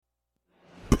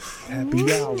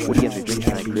Happy hour. What do you have to drink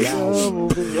tonight, Chris? Double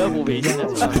vision.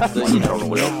 That's the,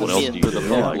 what else do you for the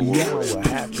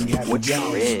Happy What's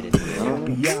hour. red?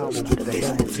 Happy hour with the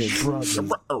Hamilton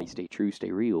brothers. Stay true,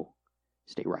 stay real,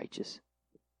 stay righteous.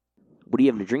 What do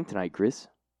you have to drink tonight, Chris?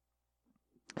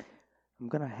 I'm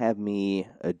gonna have me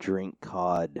a drink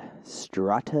called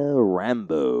Strata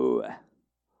Rambo.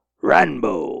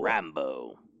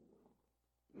 Rambo.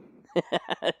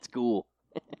 That's cool.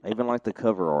 I even like the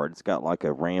cover art. It's got like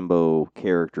a Rambo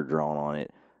character drawn on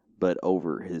it, but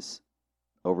over his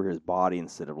body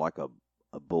instead of like a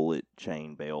bullet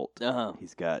chain belt,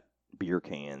 he's got beer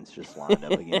cans just lined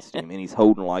up against him, and he's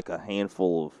holding like a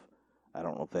handful of, I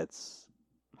don't know if that's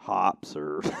hops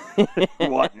or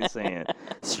what in his hand.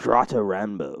 Strata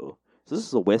Rambo. So this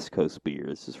is a West Coast beer.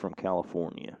 This is from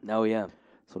California. Oh, yeah.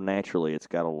 So naturally, it's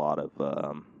got a lot of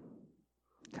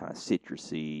kind of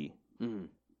citrusy. Mm.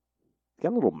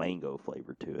 Got a little mango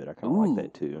flavor to it. I kind of like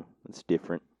that too. It's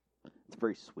different. It's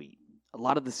very sweet. A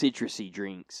lot of the citrusy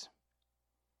drinks.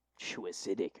 Too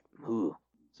acidic. Ooh.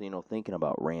 So, thinking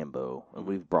about Rambo, and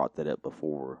we've brought that up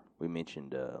before. We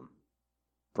mentioned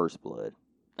First Blood.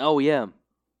 Oh, yeah.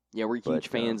 Yeah, we're huge But,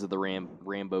 fans of the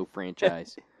Rambo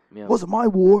franchise. Yeah. Wasn't my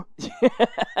war.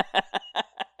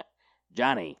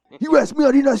 Johnny. You asked me,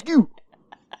 I didn't ask you.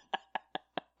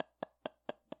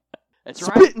 That's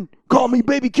right. Spitting, call me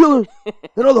baby killer,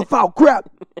 and other foul crap.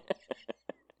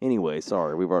 Anyway,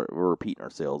 sorry, we're repeating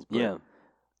ourselves. But, Yeah.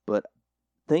 But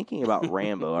thinking about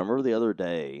Rambo, I remember the other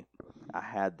day I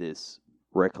had this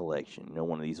recollection.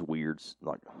 One of these weirds,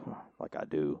 like I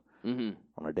do Mm-hmm.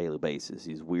 on a daily basis.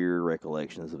 These weird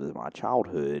recollections of my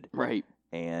childhood. Right.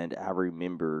 And I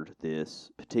remembered this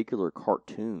particular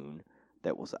cartoon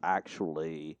that was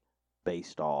actually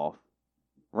based off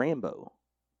Rambo.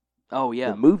 Oh,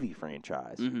 yeah. The movie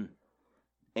franchise. Mm-hmm.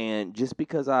 And just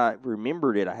because I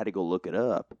remembered it, I had to go look it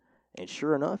up. And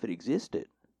sure enough, it existed.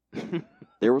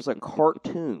 There was a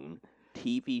cartoon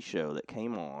TV show that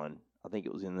came on. I think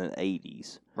it was in the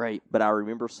 80s. Right. But I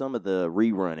remember some of the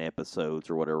rerun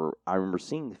episodes or whatever. I remember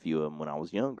seeing a few of them when I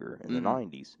was younger in the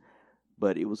 90s.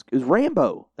 But it was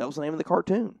Rambo. That was the name of the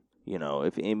cartoon.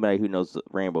 If anybody who knows the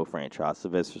Rambo franchise,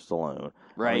 Sylvester Stallone,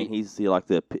 Right. I mean, he's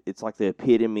it's like the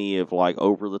epitome of like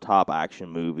over the top action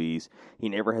movies. He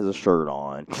never has a shirt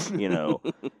on.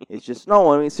 It's just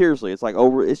no. I mean, seriously, it's like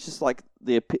over. It's just like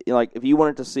if you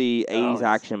wanted to see 80s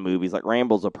action movies, like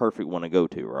Rambo's a perfect one to go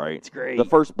to, right? It's great. The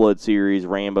First Blood series,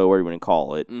 Rambo, whatever you want to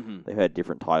call it, Mm-hmm. they've had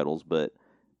different titles, but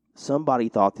somebody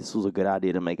thought this was a good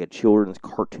idea to make a children's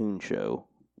cartoon show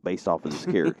based off of this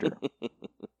character.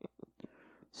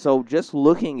 So just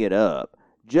looking it up,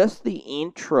 just the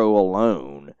intro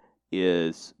alone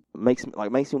makes me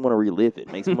want to relive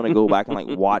it. Makes me want to go back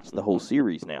and watch the whole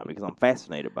series now because I'm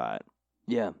fascinated by it.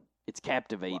 Yeah. It's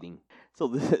captivating. So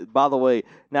by the way,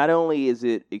 not only is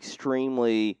it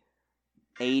extremely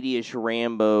 80-ish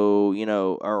Rambo,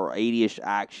 or 80-ish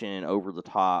action over the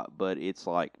top, but it's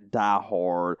like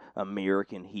die-hard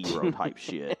American hero type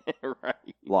shit.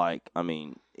 Right.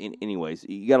 Anyways,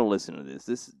 you got to listen to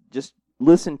this. Just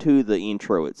listen to the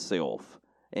intro itself,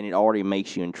 and it already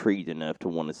makes you intrigued enough to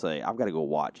want to say, I've got to go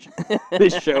watch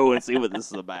this show and see what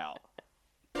this is about.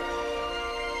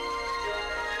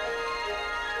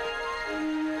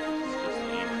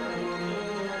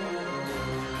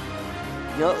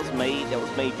 That was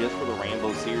made just for the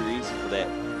Rambo series, for that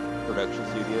production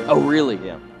studio. Oh, really?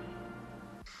 Yeah.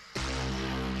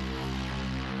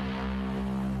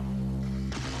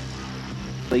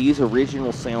 They use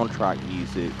original soundtrack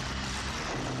music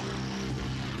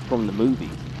from the movie.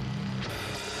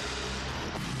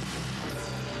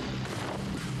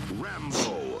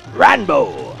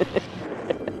 Rambo!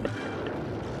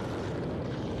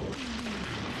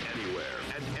 Anywhere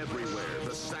and everywhere,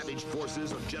 the savage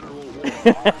forces of General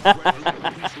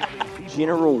Warhawk.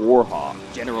 General Warhawk.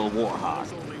 General Warhawk.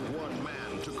 There's only one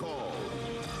man to call.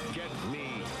 Get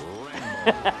me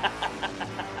Rambo.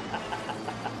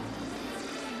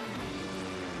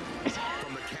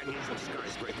 From the canyons of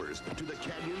skyscrapers to the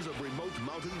canyons of remote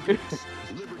mountain peaks,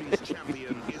 Liberty's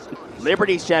champion is on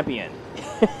Liberty's champion.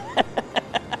 Rambo.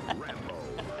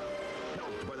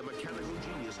 Helped by the mechanical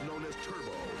genius known as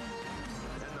Turbo.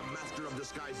 And the master of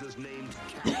disguises named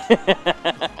Cat.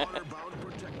 Honor-bound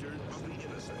protector of the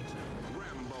innocent.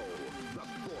 Rambo, the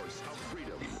force of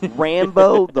freedom.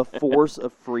 Rambo, the Force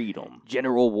of Freedom.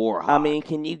 General Warhawk. I mean,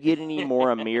 can you get any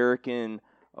more American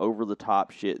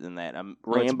over-the-top shit than that? it's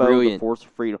Rambo, the brilliant. Force of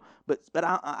Freedom. But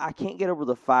I can't get over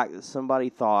the fact that somebody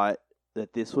thought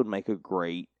that this would make a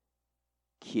great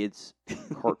kids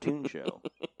cartoon show.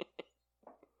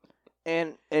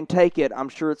 And take it, I'm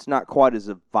sure it's not quite as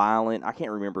violent. I can't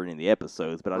remember any of the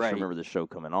episodes, but I just Right. remember the show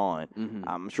coming on. Mm-hmm.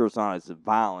 I'm sure it's not as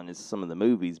violent as some of the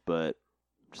movies, but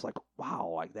just like,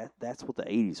 wow, like that's what the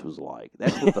 80s was like.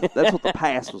 That's what the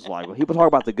past was like. When people talk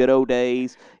about the good old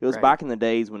days, it was Right. back in the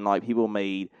days when like people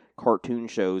made cartoon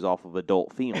shows off of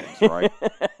adult films, right?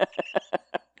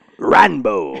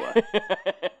 Rambo.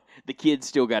 The kids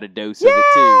still got a dose of it,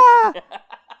 too.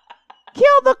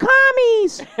 Kill the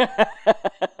commies!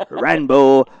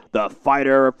 Rambo, the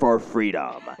fighter for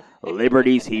freedom,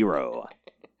 liberty's hero.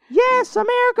 Yes,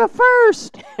 America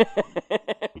first!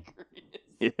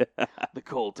 Yeah. The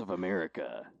Cult of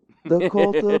America. The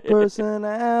cult of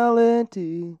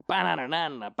personality.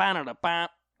 Ba-na-na-na-na-ba-na-na-ba.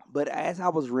 But as I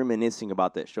was reminiscing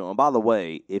about that show, and by the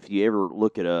way, if you ever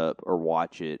look it up or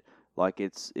watch it, like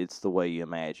it's the way you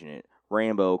imagine it.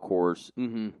 Rambo, of course.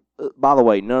 Mm-hmm. By the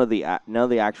way, none of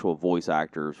the actual voice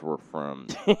actors were from.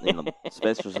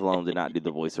 Sylvester Stallone did not do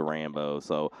the voice of Rambo,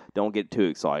 so don't get too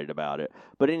excited about it.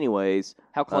 But anyways,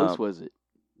 How close was it?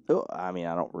 I mean,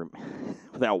 I don't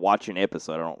without watching an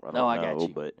episode, I don't No, I know. got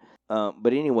you.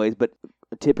 But anyways, but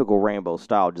a typical Rambo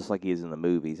style, just like he is in the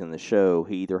movies. In the show,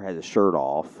 he either has a shirt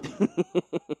off,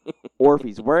 or if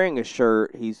he's wearing a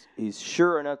shirt, he's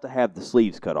sure enough to have the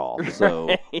sleeves cut off. So.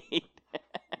 Right.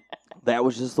 That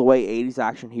was just the way 80s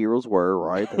action heroes were,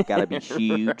 right? They've got to be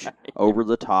huge, Right. over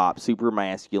the top, super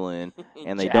masculine,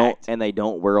 and they Jacked.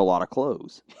 don't wear a lot of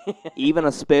clothes. Even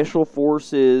a special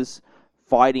forces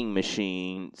fighting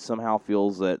machine somehow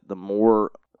feels that the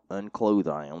more unclothed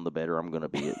I am, the better I'm going to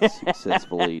be at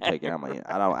successfully taking out my.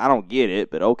 I don't get it,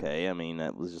 but okay. I mean,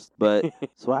 that was just. But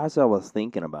so as I was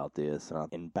thinking about this,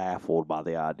 and baffled by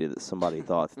the idea that somebody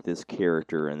thought that this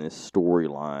character and this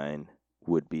storyline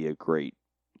would be a great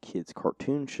kids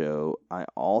cartoon show, I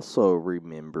also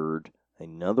remembered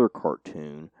another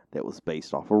cartoon that was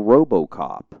based off of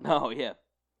RoboCop. Oh, yeah.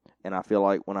 And I feel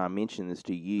like when I mentioned this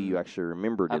to you, you actually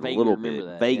remembered I it a vaguely little remember bit.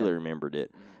 that, Vaguely yeah. remembered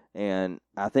it. And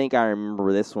I think I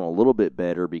remember this one a little bit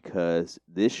better because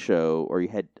this show, or you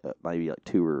had maybe like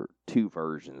two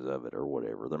versions of it or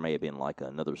whatever. There may have been like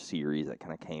another series that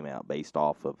kind of came out based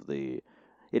off of the.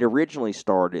 It originally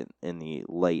started in the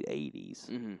late 80s.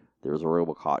 Mm-hmm. There was a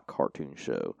RoboCop cartoon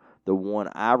show. The one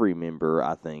I remember,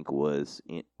 I think, was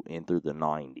in through the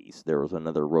 90s. There was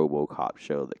another RoboCop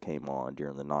show that came on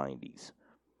during the 90s.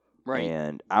 Right.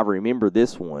 And I remember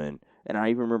this one, and I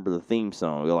even remember the theme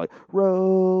song. They're like,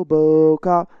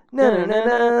 RoboCop,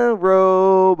 na-na-na-na,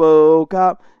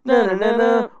 RoboCop,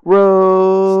 na-na-na-na,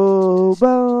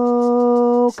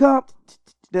 RoboCop,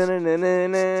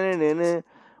 na-na-na-na-na-na-na.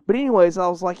 But anyways, I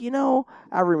was like,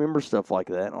 I remember stuff like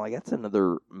that. And like, that's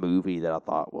another movie that I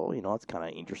thought, well, it's kind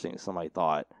of interesting. Somebody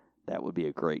thought that would be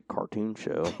a great cartoon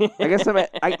show. I guess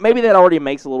maybe that already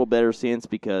makes a little better sense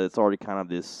because it's already kind of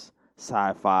this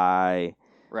sci-fi,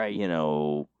 Right.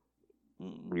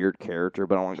 weird character.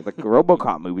 But I'm like, the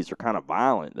RoboCop movies are kind of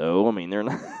violent, though. I mean, they're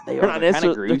not. They they're are. not They're kind of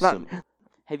necessarily- they're not- gruesome.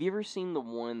 Have you ever seen the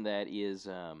one that is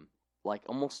like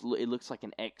almost? It looks like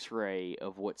an X-ray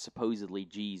of what's supposedly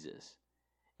Jesus.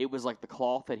 It was like the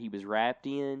cloth that he was wrapped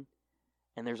in,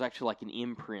 and there's actually like an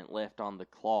imprint left on the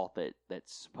cloth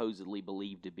that's supposedly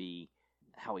believed to be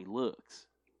how he looks.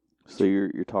 So you're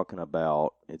talking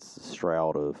about it's the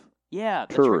Shroud of Yeah,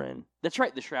 that's right. Turin. That's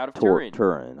right. The Shroud of Turin.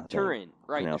 Turin. I think. Turin.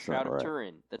 Right. The Pronounced that Shroud of right.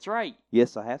 Turin. That's right.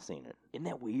 Yes, I have seen it. Isn't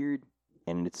that weird?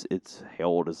 And it's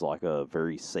held as like a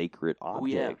very sacred Oh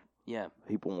yeah. object. Yeah.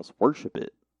 People almost worship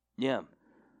it. Yeah.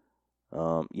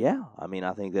 Yeah. I mean,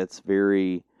 I think that's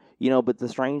very, but the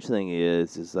strange thing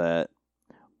is that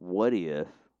what if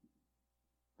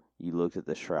you looked at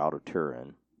the Shroud of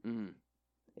Turin Mm-hmm.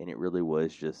 and it really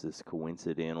was just this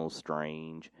coincidental,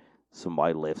 strange,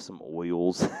 somebody left some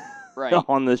oils Right.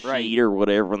 on the sheet Right. or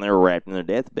whatever when they were wrapped in their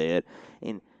deathbed,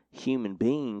 and human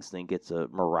beings think it's a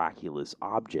miraculous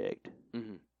object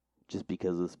Mm-hmm. just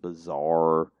because of this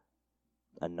bizarre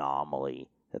anomaly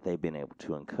that they've been able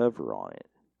to uncover on it.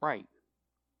 Right.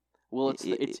 Well,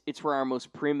 it's where our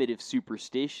most primitive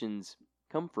superstitions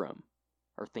come from,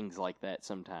 or things like that.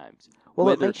 Sometimes. Well,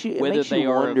 Whether- it whether makes they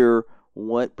you are of- wonder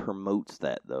what promotes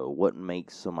that, though. What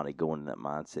makes somebody go into that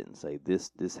mindset and say this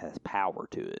has power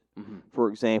to it? Mm-hmm. For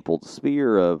example, the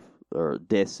spear of or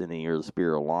destiny or the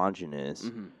spear of Longinus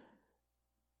Mm-hmm.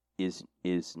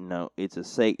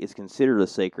 it's considered a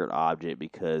sacred object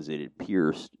because it had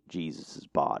pierced Jesus'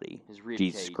 body. His rib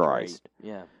Jesus cage, Christ. Right?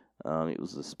 Yeah. It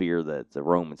was the spear that the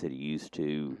Romans had used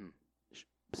to Mhm.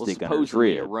 Well, stick under his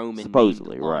supposedly rib. a Roman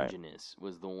Supposedly, named right. Longinus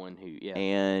was the one who. Yeah.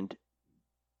 And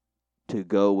to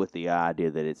go with the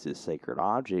idea that it's a sacred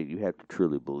object, you have to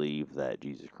truly believe that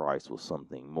Jesus Christ was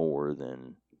something more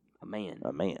than a man.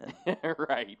 a man.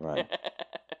 Right. Right.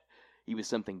 He was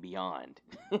something beyond.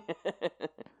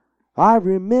 I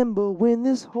remember when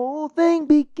this whole thing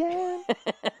began.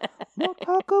 No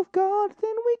talk of God,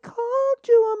 then we called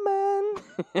you a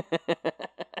man.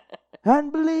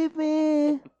 And believe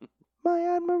me, my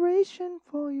admiration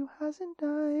for you hasn't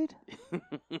died.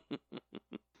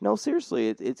 No, seriously,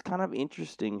 it's kind of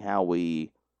interesting how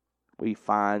we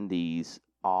find these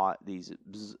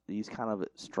kind of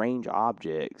strange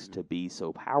objects to be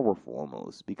so powerful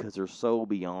almost because they're so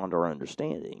beyond our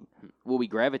understanding. Well, we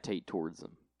gravitate towards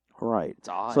them. Right. It's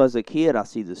odd. So as a kid, I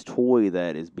see this toy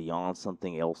that is beyond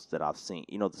something else that I've seen.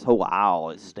 You know, this whole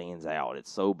aisle, it stands out.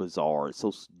 It's so bizarre. It's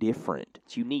so different.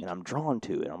 It's unique. And I'm drawn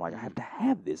to it. I'm like, I have to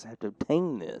have this. I have to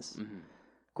obtain this. Mm-hmm.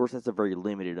 Of course, that's a very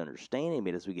limited understanding,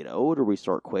 but as we get older, we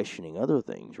start questioning other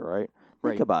things, right?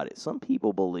 Right. Think about it. Some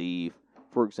people believe,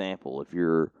 for example, if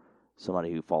you're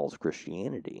somebody who follows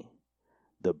Christianity,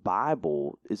 the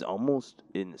Bible is almost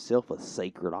in itself a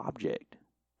sacred object.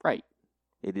 Right.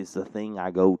 It is the thing I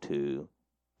go to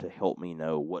help me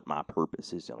know what my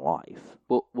purpose is in life.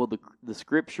 Well, the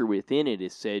scripture within it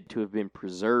is said to have been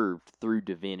preserved through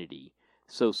divinity.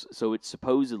 So it's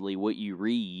supposedly what you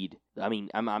read. I mean,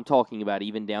 I'm talking about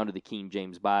even down to the King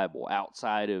James Bible,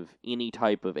 outside of any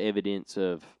type of evidence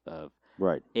of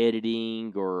Right.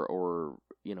 editing or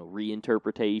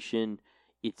reinterpretation.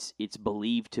 It's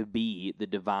believed to be the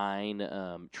divine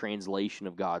translation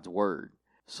of God's word.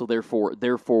 So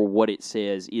therefore, what it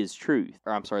says is truth.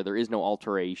 Or I'm sorry, there is no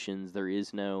alterations. There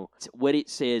is no. What it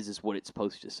says is what it's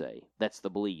supposed to say. That's the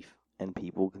belief. And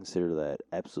people consider that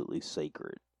absolutely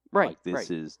sacred. Right. Like this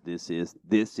right.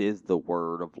 this is the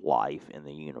word of life in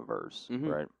the universe, Mhm.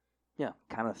 right? Yeah.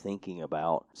 Kind of thinking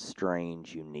about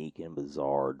strange, unique, and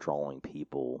bizarre drawing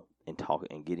people and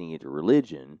getting into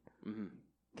religion Mm-hmm.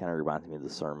 kind of reminds me of the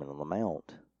Sermon on the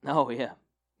Mount. Oh yeah.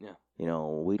 You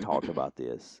know, we talked about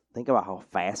this. Think about how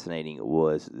fascinating it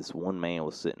was. This one man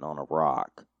was sitting on a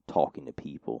rock talking to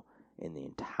people, and the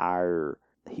entire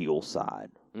hillside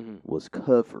Mm-hmm. was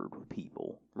covered with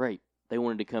people. Right. They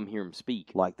wanted to come hear him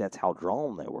speak. Like, that's how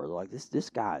drawn they were. They're like, this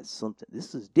guy is something.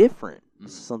 This is different.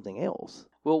 This is something else.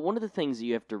 Well, one of the things that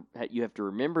you have to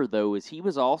remember though is he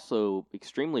was also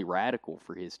extremely radical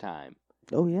for his time.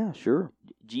 Oh yeah, sure.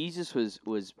 Jesus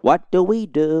was What do we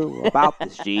do about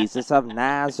this Jesus of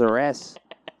Nazareth?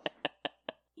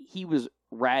 he was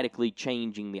radically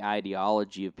changing the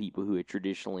ideology of people who had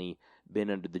traditionally been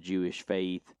under the Jewish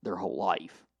faith their whole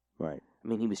life. Right. I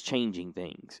mean, he was changing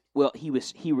things. Well, he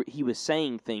was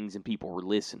saying things and people were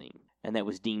listening, and that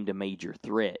was deemed a major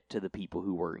threat to the people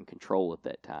who were in control at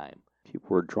that time. People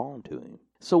were drawn to him.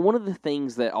 So one of the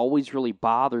things that always really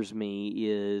bothers me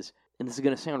is, and this is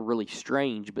going to sound really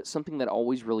strange, but something that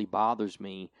always really bothers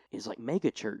me is like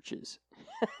mega churches.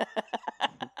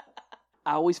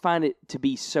 I always find it to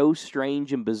be so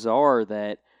strange and bizarre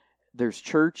that there's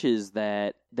churches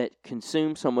that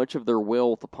consume so much of their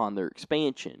wealth upon their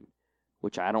expansion,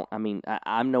 which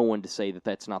I'm no one to say that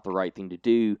that's not the right thing to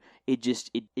do. It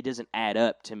doesn't add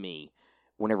up to me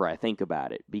whenever I think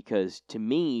about it, because to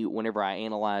me, whenever I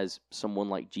analyze someone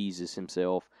like Jesus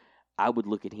himself, I would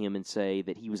look at him and say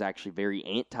that he was actually very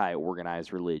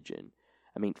anti-organized religion.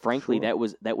 I mean, frankly, Sure.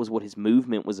 that was what his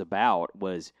movement was about.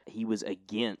 Was he was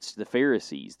against the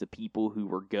Pharisees, the people who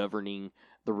were governing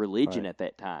the religion Right. at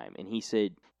that time, and he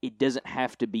said it doesn't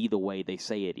have to be the way they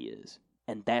say it is,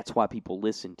 and that's why people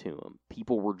listened to him.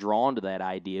 People were drawn to that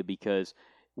idea because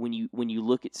when you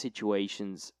look at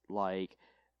situations like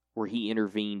where he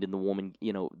intervened in the woman,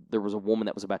 there was a woman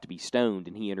that was about to be stoned,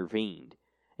 and he intervened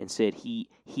and said, he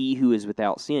who is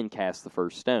without sin cast the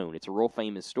first stone. It's a real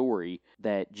famous story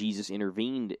that Jesus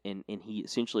intervened, and he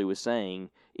essentially was saying,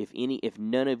 if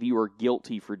none of you are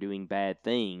guilty for doing bad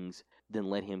things, then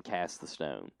let him cast the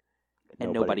stone.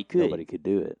 And nobody could. Nobody could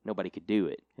do it. Nobody could do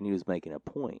it. And he was making a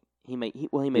point. He made It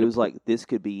a was point. like, this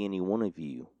could be any one of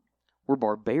you. We're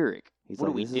barbaric. He's What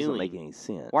like, are we this doesn't doing? make any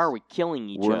sense. Why are we killing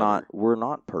each other? We're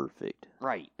not perfect.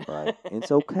 Right. Right? And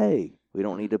it's okay. We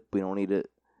don't need to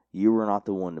you were not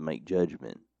the one to make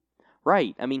judgment.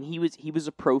 Right. I mean, he was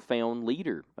a profound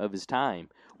leader of his time.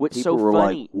 What's People so were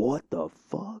funny? like, what the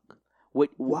fuck?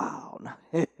 Wow.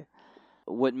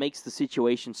 What makes the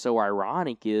situation so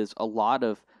ironic is a lot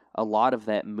of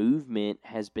that movement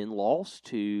has been lost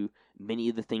to many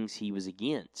of the things he was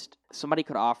against. Somebody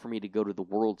could offer me to go to the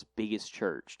world's biggest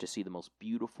church, to see the most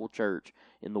beautiful church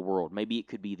in the world. Maybe it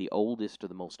could be the oldest or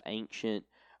the most ancient,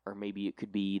 or maybe it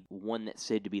could be one that's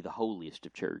said to be the holiest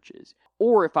of churches.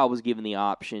 Or if I was given the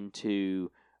option to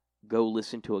go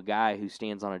listen to a guy who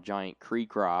stands on a giant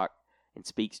creek rock and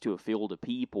speaks to a field of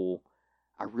people,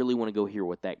 I really want to go hear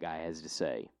what that guy has to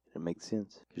say. It makes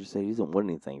sense. You say he doesn't want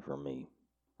anything from me.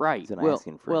 Right. He's not well,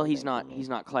 asking for well, anything he's not. from me. He's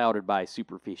not clouded by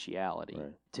superficiality.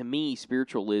 Right. To me,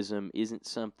 spiritualism isn't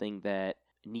something that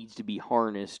needs to be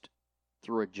harnessed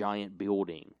through a giant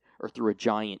building or through a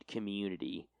giant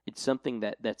community. It's something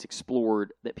that's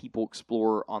explored, that people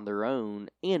explore on their own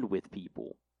and with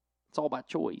people. It's all by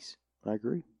choice. I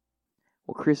agree.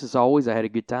 Well, Chris, as always, I had a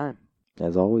good time.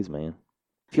 As always, man.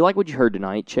 If you like what you heard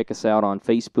tonight, check us out on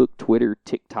Facebook, Twitter,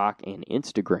 TikTok, and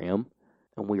Instagram.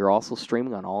 And we are also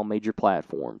streaming on all major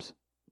platforms.